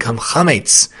mitzvah become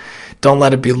chametz. Don't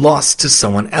let it be lost to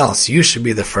someone else. You should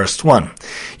be the first one.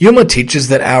 Yuma teaches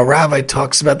that our rabbi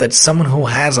talks about that someone who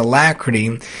has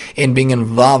alacrity in being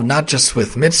involved not just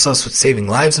with mitzvahs, but saving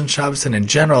lives on Shabbos, and in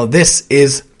general, this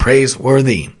is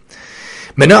praiseworthy.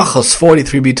 Menachos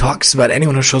 43b talks about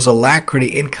anyone who shows alacrity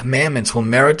in commandments will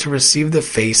merit to receive the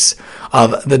face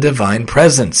of the divine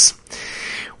presence.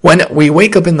 When we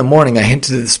wake up in the morning, I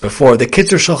hinted at this before, the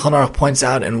Kitzur Shulchan Aruch points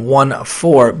out in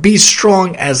 1:4, be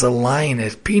strong as a lion.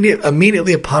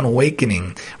 Immediately upon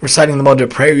awakening, reciting the mode of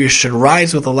prayer, you should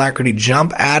rise with alacrity,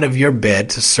 jump out of your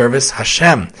bed to service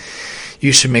Hashem.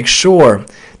 You should make sure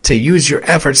to use your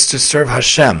efforts to serve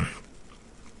Hashem.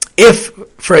 If,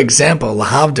 for example,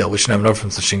 lahavdil, we should have known from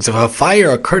such things, if a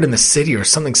fire occurred in the city or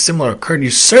something similar occurred,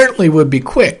 you certainly would be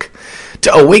quick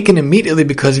to awaken immediately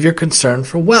because of your concern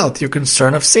for wealth, your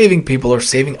concern of saving people or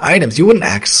saving items. You wouldn't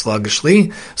act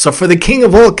sluggishly. So for the King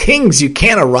of all kings, you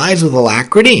can't arise with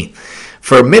alacrity.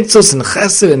 For mitzvos and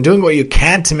chesed and doing what you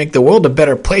can to make the world a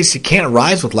better place, you can't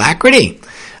arise with alacrity.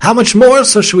 How much more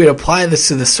so should we apply this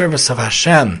to the service of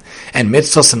Hashem and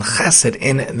mitzvos and chesed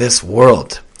in this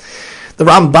world? The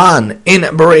Ramban in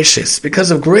Bereshis, because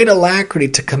of great alacrity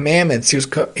to commandments,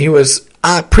 he was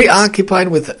preoccupied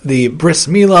with the bris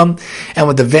milah and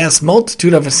with the vast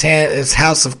multitude of his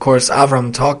house. Of course,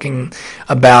 Avram talking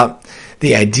about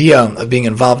the idea of being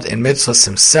involved in mitzvahs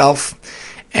himself,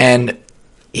 and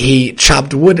he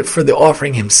chopped wood for the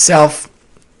offering himself,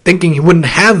 thinking he wouldn't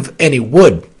have any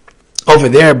wood over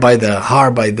there by the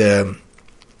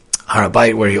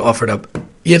Harabait where he offered up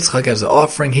Yitzchak as an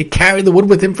offering. He carried the wood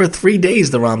with him for 3 days,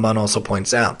 the Ramban also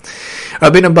points out.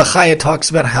 Rabbeinu Bachaya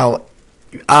talks about how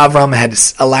Avram had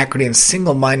alacrity and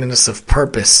single-mindedness of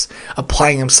purpose,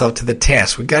 applying himself to the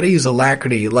task. We've got to use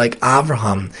alacrity like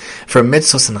Avraham for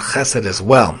mitzvahs and chesed as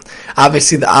well.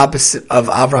 Obviously, the opposite of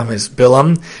Avram is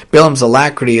Bilam. Bilam's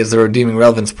alacrity, as the Redeeming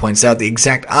Relevance points out, the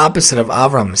exact opposite of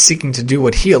Avram, seeking to do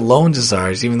what he alone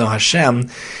desires, even though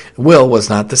Hashem's will was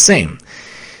not the same.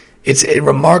 It's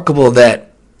remarkable that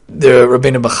the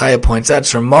Rabbeinu Bachaya points out,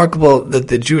 it's remarkable that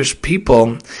the Jewish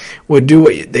people would do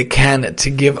what they can to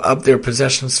give up their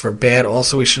possessions for bad.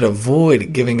 Also, we should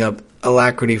avoid giving up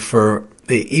alacrity for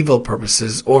the evil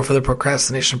purposes, or for the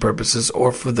procrastination purposes,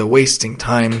 or for the wasting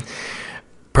time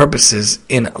purposes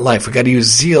in life. We got to use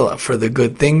zeal for the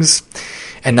good things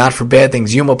and not for bad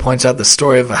things. Yuma points out the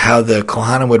story of how the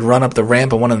Kohanim would run up the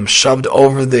ramp and one of them shoved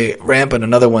over the ramp and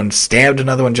another one stabbed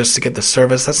another one just to get the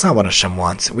service. That's not what Hashem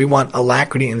wants. We want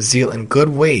alacrity and zeal in good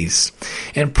ways,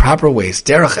 in proper ways.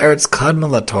 Derech Eretz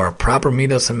Kadma LaTorah, proper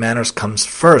midos and manners comes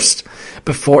first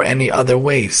before any other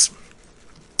ways.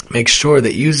 Make sure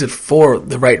that use it for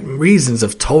the right reasons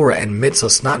of Torah and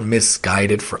mitzvahs, not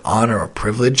misguided for honor or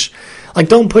privilege. Like,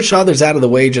 don't push others out of the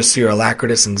way just so you're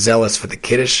alacritous and zealous for the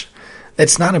Kiddush.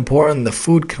 That's not important. The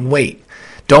food can wait.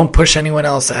 Don't push anyone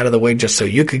else out of the way just so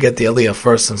you could get the Aliyah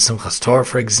first in Simchas Torah,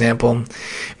 for example.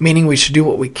 Meaning we should do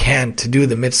what we can to do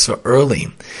the mitzvah early.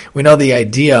 We know the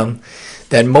idea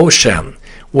that Moshe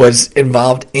was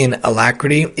involved in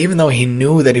alacrity. Even though he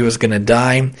knew that he was going to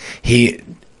die, he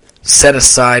set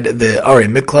aside the Ari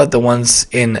Miklat, the ones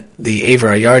in the Aver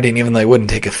Ayardim, even though it wouldn't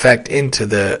take effect until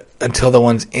the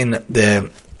ones in the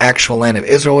actual land of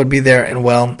Israel would be there and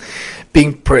well.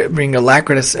 Being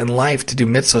alacritous in life to do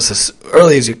mitzvahs as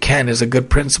early as you can is a good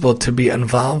principle to be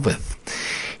involved with.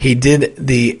 He did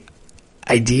the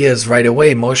ideas right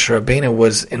away. Moshe Rabbeinu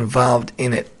was involved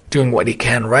in it, doing what he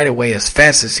can right away as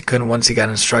fast as he could once he got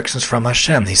instructions from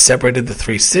Hashem. He separated the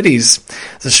 3 cities,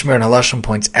 as the Shemir and Halashim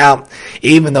points out,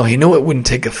 even though he knew it wouldn't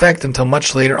take effect until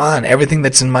much later on. Everything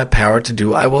that's in my power to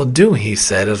do, I will do, he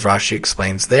said, as Rashi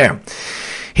explains there.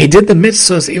 He did the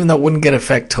mitzvahs even though it wouldn't get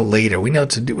effect till later. We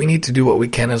need to do what we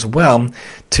can as well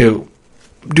to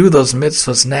do those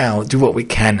mitzvahs now, do what we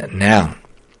can now.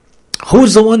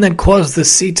 Who's the one that caused the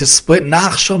sea to split?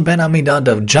 Nachshon ben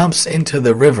Aminadav jumps into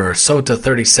the river. Sota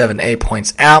 37a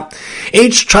points out,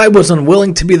 each tribe was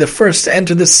unwilling to be the first to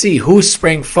enter the sea. Who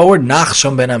sprang forward?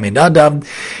 Nachshon ben Aminadav.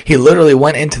 He literally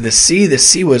went into the sea. The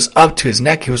sea was up to his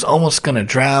neck. He was almost going to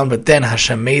drown, but then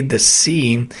Hashem made the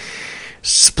sea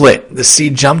split. The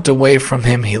sea jumped away from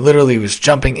him. He literally was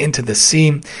jumping into the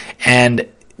sea, and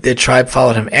the tribe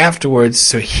followed him afterwards.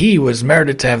 So he was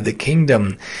merited to have the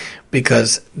kingdom,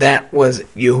 because that was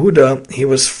Yehuda. He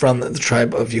was from the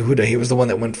tribe of Yehuda. He was the one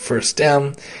that went first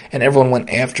down, and everyone went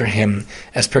after him,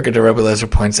 as Pirkei Rebbe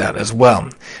Lezer points out as well.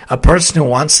 A person who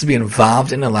wants to be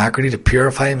involved in alacrity to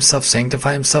purify himself,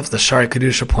 sanctify himself, the Shari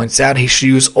Kedusha points out, he should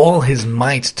use all his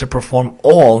might to perform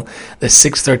all the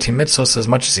 613 mitzvahs as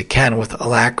much as he can with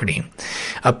alacrity.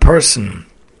 A person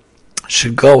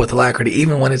should go with alacrity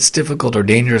even when it's difficult or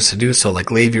dangerous to do so,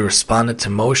 like Levi responded to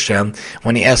Moshe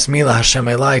when he asked Mila Hashem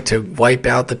Elai to wipe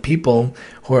out the people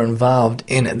who are involved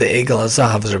in the Egel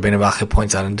HaZahav, as Rabbeinu Bachya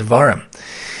points out in Devarim.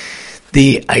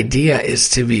 The idea is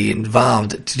to be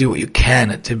involved, to do what you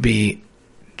can, to be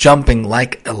jumping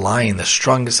like a lion, the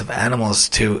strongest of animals,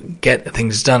 to get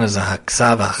things done, as a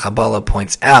Haksava Chabala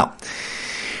points out.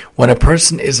 When a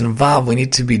person is involved, we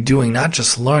need to be doing not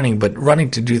just learning, but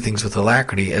running to do things with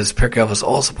alacrity, as Pirkei Avos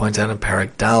also points out in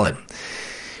Parak Dalet.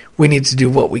 We need to do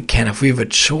what we can. If we have a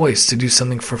choice to do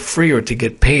something for free or to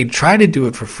get paid, try to do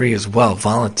it for free as well.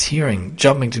 Volunteering,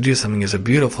 jumping to do something is a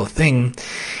beautiful thing,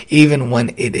 even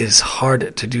when it is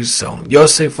hard to do so.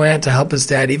 Yosef went to help his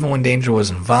dad even when danger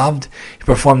was involved. He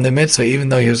performed the mitzvah even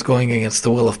though he was going against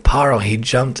the will of Paro. He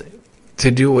jumped to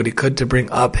do what he could to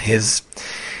bring up his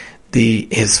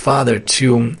father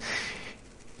to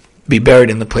be buried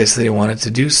in the place that he wanted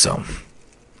to do so.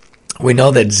 We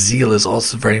know that zeal is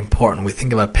also very important. We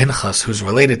think about Pinchas, who's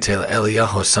related to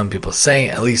Eliyahu, some people say,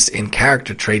 at least in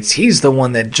character traits. He's the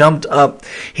one that jumped up.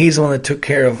 He's the one that took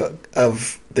care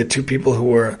of the 2 people who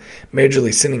were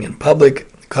majorly sinning in public,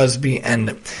 Cosby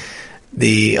and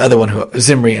the other one,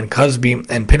 Zimri and Cosby,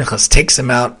 and Pinchas takes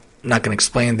him out. I'm not going to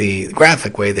explain the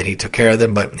graphic way that he took care of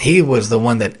them, but he was the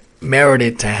one that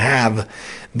merited to have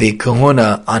the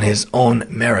kahuna on his own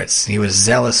merits. He was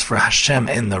zealous for Hashem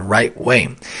in the right way.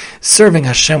 Serving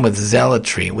Hashem with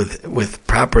zealotry, with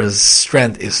proper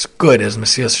strength, is good, as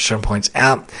Messias Hashem points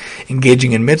out.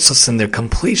 Engaging in mitzvahs and their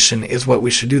completion is what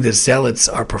we should do. The zealots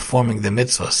are performing the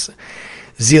mitzvahs.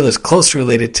 Zeal is closely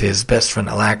related to his best friend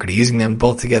alacrity. Using them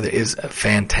both together is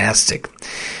fantastic.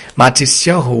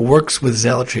 Matisyahu works with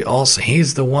zealotry also.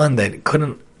 He's the one that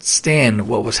couldn't stand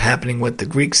what was happening with the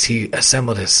Greeks. He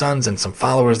assembled his sons and some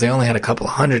followers. They only had a couple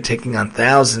of hundred, taking on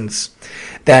thousands.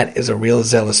 That is a real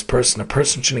zealous person. A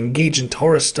person should engage in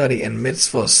Torah study and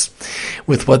mitzvahs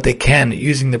with what they can,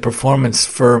 using the performance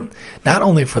for not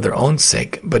only for their own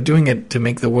sake, but doing it to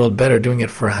make the world better, doing it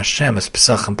for Hashem, as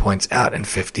Pesachim points out in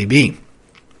 50b.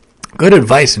 Good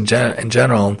advice in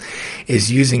general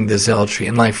is using the zealotry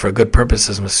in life for a good purpose,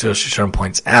 as Messiah Shisharim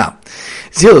points out.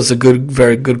 Zeal is a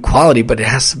very good quality, but it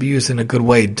has to be used in a good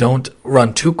way. Don't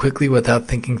run too quickly without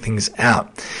thinking things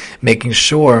out. Making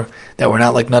sure that we're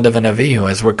not like Nadav and Avihu,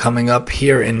 as we're coming up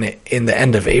here in the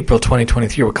end of April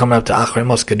 2023. We're coming up to Achrei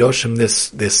Mos Kedoshim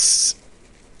this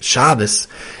Shabbos,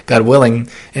 God willing,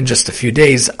 in just a few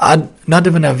days.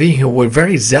 Nadav and Avihu were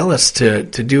very zealous to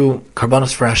do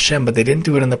Karbanos for Hashem, but they didn't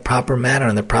do it in the proper manner,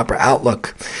 in the proper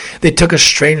outlook. They took a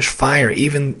strange fire,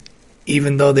 even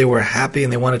though they were happy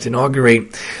and they wanted to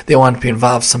inaugurate, they wanted to be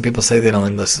involved. Some people say they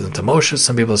don't listen to Moshe.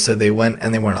 Some people said they went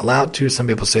and they weren't allowed to. Some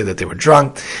people say that they were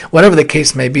drunk. Whatever the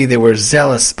case may be, they were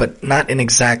zealous, but not in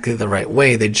exactly the right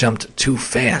way. They jumped too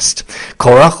fast.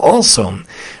 Korach also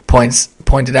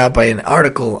pointed out by an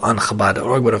article on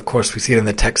Chabad.org, but of course we see it in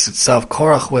the text itself.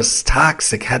 Korach was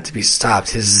toxic, had to be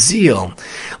stopped. His zeal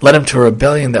led him to a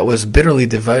rebellion that was bitterly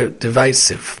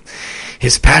divisive.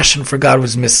 His passion for God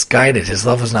was misguided. His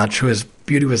love was not true. His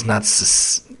beauty was not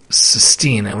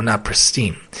not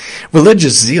pristine.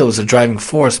 Religious zeal is a driving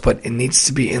force, but it needs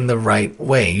to be in the right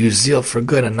way. Use zeal for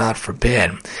good and not for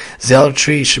bad.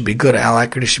 Zealotry should be good.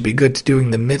 Alacrity should be good to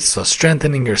doing the mitzvah,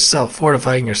 strengthening yourself,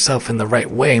 fortifying yourself in the right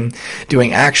way,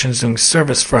 doing actions, doing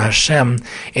service for Hashem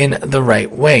in the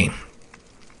right way.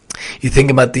 You think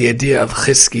about the idea of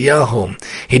Chizkiyahu.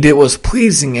 He did what was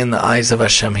pleasing in the eyes of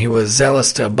Hashem. He was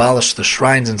zealous to abolish the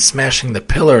shrines and smashing the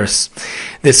pillars.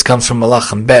 This comes from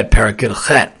Malachim Bet, Parakid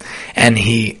Chet. And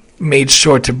he made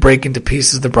sure to break into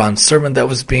pieces the bronze serpent that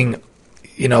was being,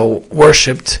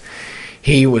 worshipped.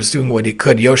 He was doing what he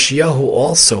could. Yoshiyahu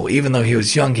also, even though he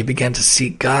was young, he began to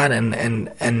seek God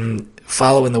and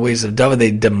follow in the ways of David.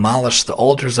 They demolished the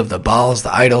altars of the Baals,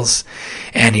 the idols,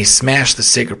 and he smashed the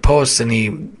sacred posts, and he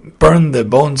burned the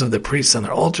bones of the priests on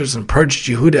their altars and purged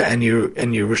Yehuda and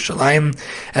Yerushalayim,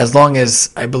 as long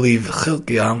as, I believe,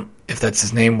 Chilkiah, if that's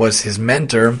his name, was his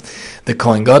mentor, the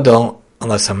Kohen Gadol,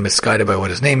 unless I'm misguided by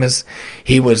what his name is.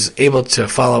 He was able to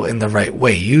follow in the right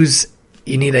way.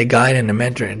 You need a guide and a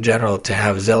mentor in general to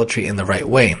have zealotry in the right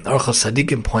way. Orchos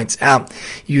Sadikim points out,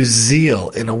 use zeal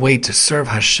in a way to serve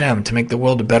Hashem, to make the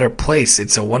world a better place.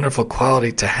 It's a wonderful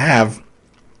quality to have.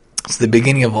 It's the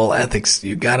beginning of all ethics.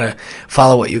 You gotta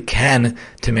follow what you can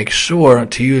to make sure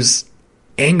to use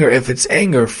anger, if it's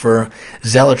anger, for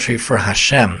zealotry for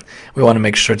Hashem. We want to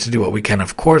make sure to do what we can.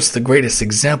 Of course, the greatest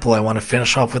example I want to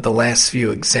finish off with the last few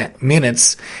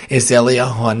minutes is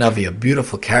Eliyahu Hanavi, a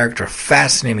beautiful character,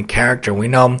 fascinating character. We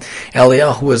know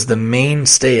Eliyahu was the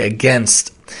mainstay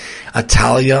against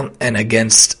Atalia and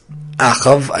against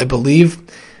Achav, I believe.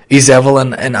 Izebel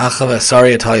and Achav.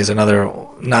 Sorry, Atalia is another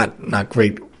not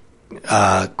great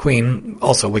queen,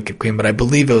 also wicked queen, but I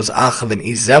believe it was Achav and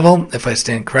Izebel, if I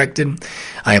stand corrected.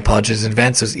 I apologize in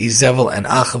advance. It was Izebel and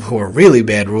Achav who were really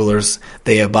bad rulers.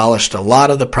 They abolished a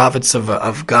lot of the prophets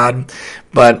of God,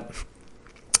 but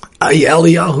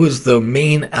Eliyahu is the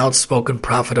main outspoken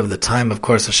prophet of the time. Of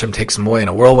course, Hashem takes him away in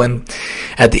a whirlwind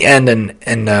at the end,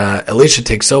 and Elisha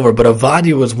takes over, but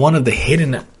Avadia was one of the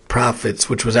hidden prophets,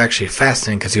 which was actually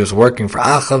fascinating because he was working for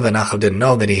Achav, and Achav didn't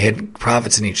know that he hid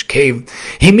prophets in each cave.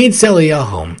 He meets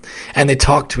Eliyahu, and they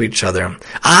talk to each other.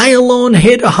 I alone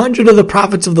hid 100 of the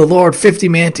prophets of the Lord, 50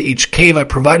 men to each cave. I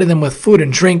provided them with food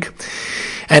and drink.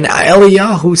 And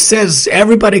Eliyahu says,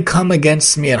 everybody come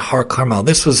against me at Har Carmel.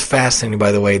 This was fascinating,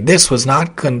 by the way. This was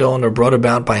not condoned or brought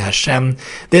about by Hashem.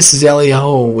 This is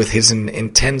Eliyahu with his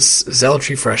intense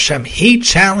zealotry for Hashem. He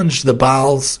challenged the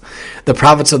Baals, the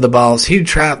prophets of the Baals. He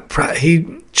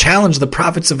challenged the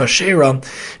prophets of Asherah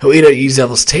who ate at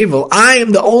Izebel's table. I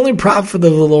am the only prophet of the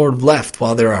Lord left,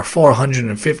 while there are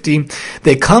 450.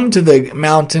 They come to the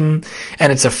mountain,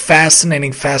 and it's a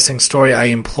fascinating story. I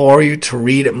implore you to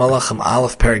read Malachim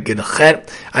Aleph Perigid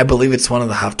Chet. I believe it's one of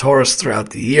the Haftorahs throughout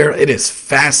the year. It is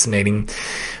fascinating.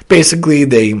 Basically,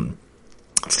 they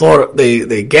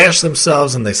gash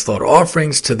themselves and they slaughter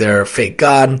offerings to their fake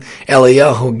god.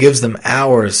 Eliyahu gives them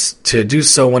hours to do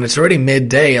so. When it's already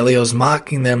midday, Eliyahu's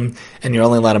mocking them, and you're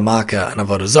only allowed to mock an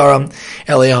Avodah Zarah.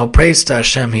 Eliyahu prays to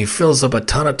Hashem. He fills up a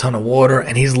ton of water,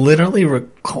 and he's literally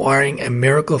requiring a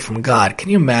miracle from God. Can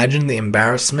you imagine the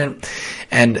embarrassment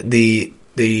and the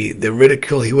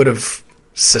ridicule he would have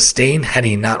sustained had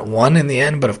he not won in the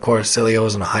end? But of course, Eliyahu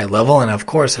was on a high level, and of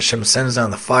course Hashem sends down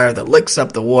the fire that licks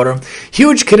up the water.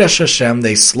 Huge Kiddush Hashem.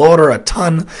 They slaughter a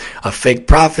ton of fake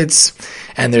prophets,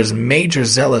 and there's major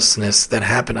zealousness that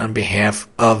happened on behalf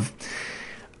of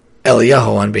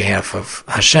Eliyahu, on behalf of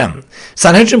Hashem.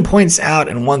 Sanhedrin points out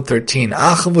in 113,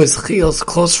 Achav was Chil's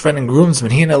close friend and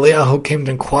groomsman. He and Eliyahu came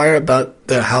to inquire about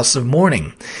the house of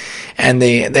mourning. And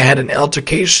they had an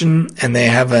altercation, and they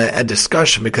have a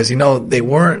discussion, because they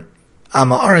weren't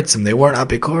Ama'aritzim, they weren't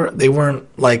Apikor, they weren't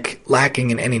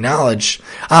lacking in any knowledge.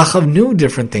 Achav knew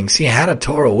different things. He had a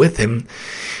Torah with him,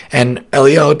 and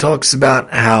Eliyahu talks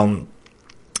about how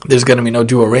there's going to be no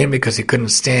dew or rain because he couldn't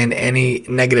stand any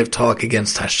negative talk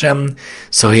against Hashem.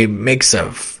 So he makes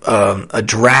a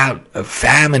drought, a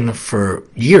famine for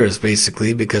years,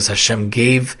 basically, because Hashem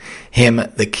gave him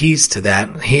the keys to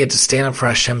that. He had to stand up for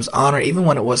Hashem's honor, even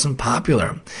when it wasn't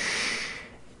popular.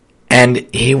 And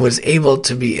he was able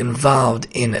to be involved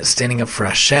in standing up for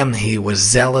Hashem. He was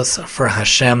zealous for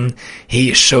Hashem.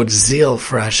 He showed zeal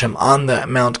for Hashem on the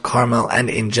Mount Carmel and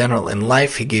in general in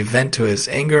life. He gave vent to his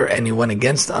anger, and he went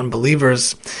against the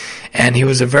unbelievers. And he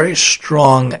was a very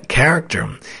strong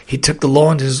character. He took the law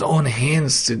into his own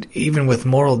hands, even with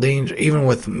moral danger, even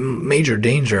with major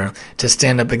danger, to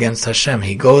stand up against Hashem.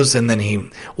 He goes and then he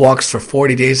walks for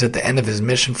 40 days at the end of his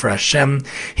mission for Hashem.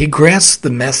 He grasps the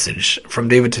message from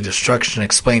David to destruction,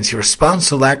 explains. He responds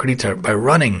to alacrity by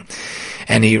running.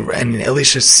 And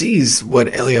Elisha sees what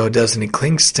Eliyahu does, and he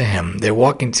clings to him. They're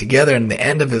walking together, and the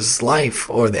end of his life,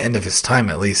 or the end of his time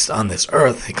at least on this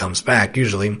earth, he comes back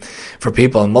usually for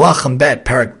people. Malachim Bet,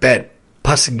 Parak Bet,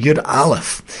 Pasuk Yud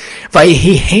Aleph.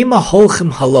 Vayihi hema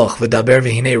holchim haloch v'daber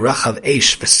v'hinei rachav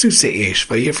eish v'suse eish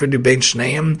v'yifredu ben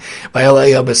shneim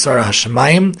v'yalaya b'sara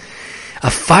hashemayim. A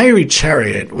fiery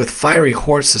chariot with fiery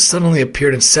horses suddenly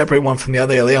appeared and separated one from the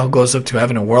other. Eliyahu goes up to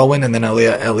heaven in a whirlwind, and then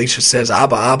Elisha says,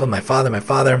 Abba, Abba, my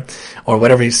father, or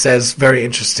whatever he says. Very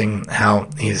interesting how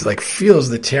he's feels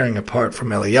the tearing apart from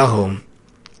Eliyahu.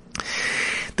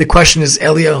 The question is,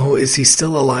 Eliyahu, is he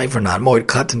still alive or not? Moed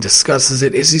Katan discusses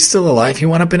it. Is he still alive? He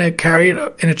went up in a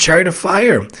chariot of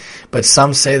fire. But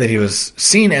some say that he was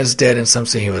seen as dead, and some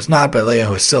say he was not. But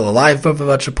Eliyahu is still alive. But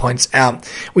Vavacha points out,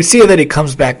 we see that he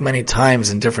comes back many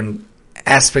times in different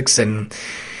aspects, and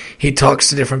he talks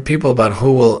to different people about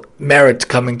who will merit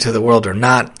coming to the world or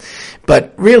not.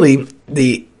 But really,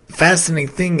 the fascinating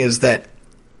thing is that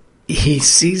he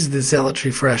sees the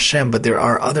zealotry for Hashem, but there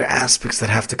are other aspects that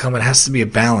have to come. It has to be a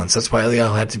balance. That's why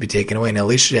Eliyahu had to be taken away, and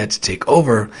Elisha had to take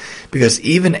over, because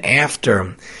even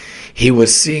after he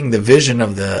was seeing the vision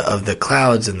of the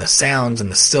clouds and the sounds and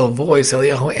the still voice,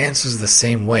 Eliyahu answers the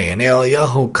same way. And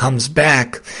Eliyahu comes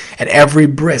back at every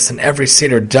bris and every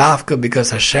seder dafka, because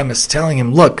Hashem is telling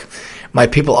him, look, my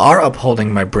people are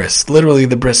upholding my bris, literally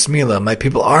the bris milah. My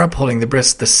people are upholding the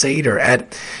bris, the seder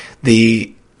at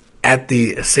the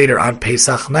Seder on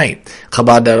Pesach night.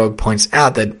 Chabad.org points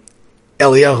out that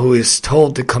Eliyahu is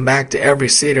told to come back to every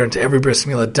Seder and to every Bris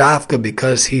Milah Dafka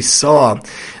because he saw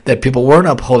that people weren't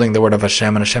upholding the word of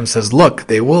Hashem, and Hashem says, look,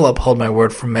 they will uphold my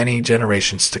word for many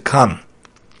generations to come.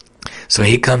 So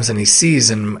he comes and he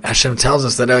sees, and Hashem tells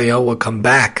us that Eliyahu will come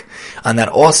back on that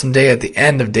awesome day at the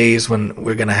end of days when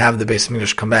we're going to have the Beis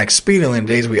Hamikdash come back speedily. In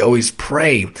days we always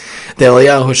pray that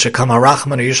Eliyahu should come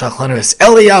harachman yishach lanu es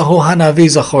Eliyahu hanavi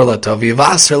zachor latov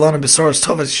yivaser lanu besoros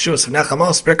tovas yeshus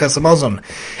v'nechamos birkas hamazon.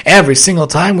 Every single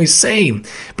time we say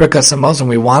birkas hamazon,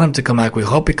 we want him to come back. We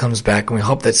hope he comes back, and we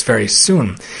hope that's very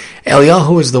soon.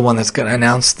 Eliyahu is the one that's going to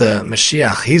announce the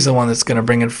Mashiach. He's the one that's going to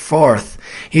bring it forth.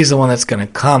 He's the one that's going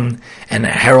to come and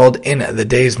herald in the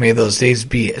days. May those days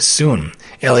be soon.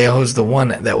 Eliyahu is the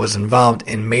one that was involved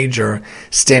in major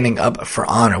standing up for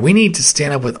honor. We need to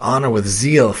stand up with honor, with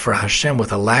zeal for Hashem,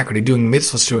 with alacrity, doing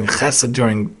mitzvahs, doing chesed,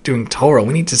 doing Torah.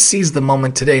 We need to seize the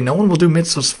moment today. No one will do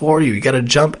mitzvahs for you. You got to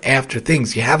jump after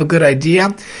things. You have a good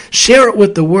idea? Share it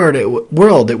with the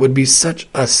world. It would be such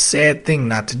a sad thing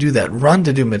not to do that. Run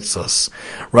to do mitzvahs.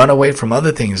 Run away from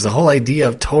other things. The whole idea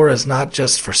of Torah is not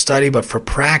just for study, but for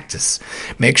practice.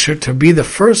 Make sure to be the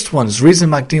first ones. Reason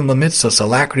makdim lemitzvos,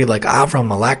 alacrity like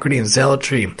Avram, alacrity and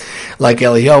zealotry like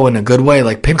Eliyahu in a good way,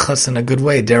 like Pinchas in a good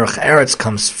way. Derech Eretz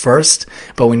comes first,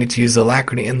 but we need to use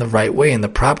alacrity in the right way, in the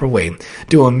proper way.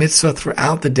 Do a mitzvah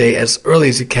throughout the day as early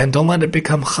as you can. Don't let it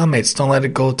become chametz. Don't let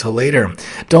it go till later.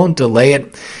 Don't delay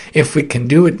it. If we can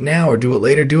do it now or do it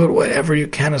later, do it whatever you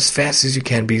can as fast as you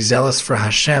can. Be zealous for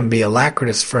Hashem. Be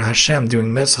alacritous for Hashem. Doing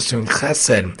mitzvahs, doing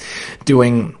chesed,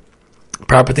 doing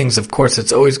proper things. Of course,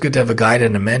 it's always good to have a guide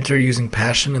and a mentor, using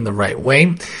passion in the right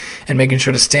way, and making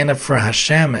sure to stand up for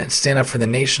Hashem and stand up for the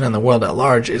nation and the world at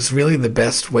large is really the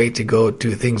best way to go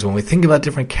do things. When we think about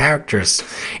different characters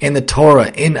in the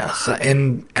Torah, in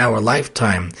our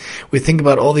lifetime, we think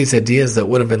about all these ideas that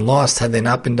would have been lost had they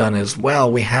not been done as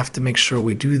well. We have to make sure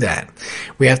we do that.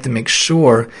 We have to make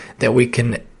sure that we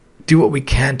can do what we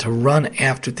can to run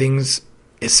after things,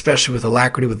 especially with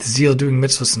alacrity, with zeal, doing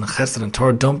mitzvahs and chesed and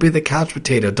Torah. Don't be the couch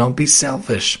potato. Don't be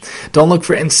selfish. Don't look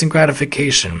for instant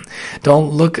gratification.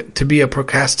 Don't look to be a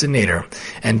procrastinator.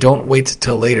 And don't wait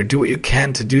till later. Do what you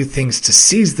can to do things, to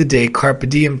seize the day, carpe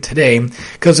diem today,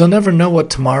 because you'll never know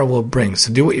what tomorrow will bring.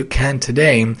 So do what you can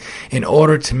today in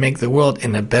order to make the world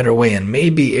in a better way. And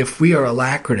maybe if we are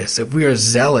alacritous, if we are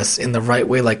zealous in the right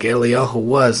way like Eliyahu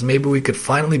was, maybe we could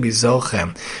finally be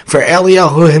zochem for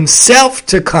Eliyahu himself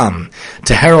to come,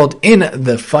 to herald in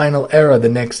the final era, the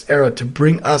next era, to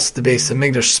bring us the Beis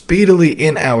Hamikdash speedily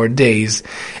in our days,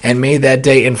 and may that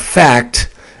day, in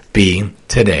fact, be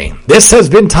today. This has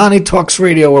been Tani Talks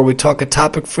Radio, where we talk a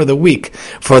topic for the week.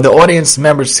 For the audience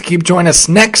members to keep joining us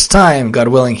next time, God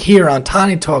willing, here on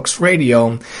Tani Talks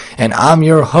Radio, and I'm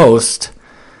your host,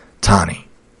 Tani.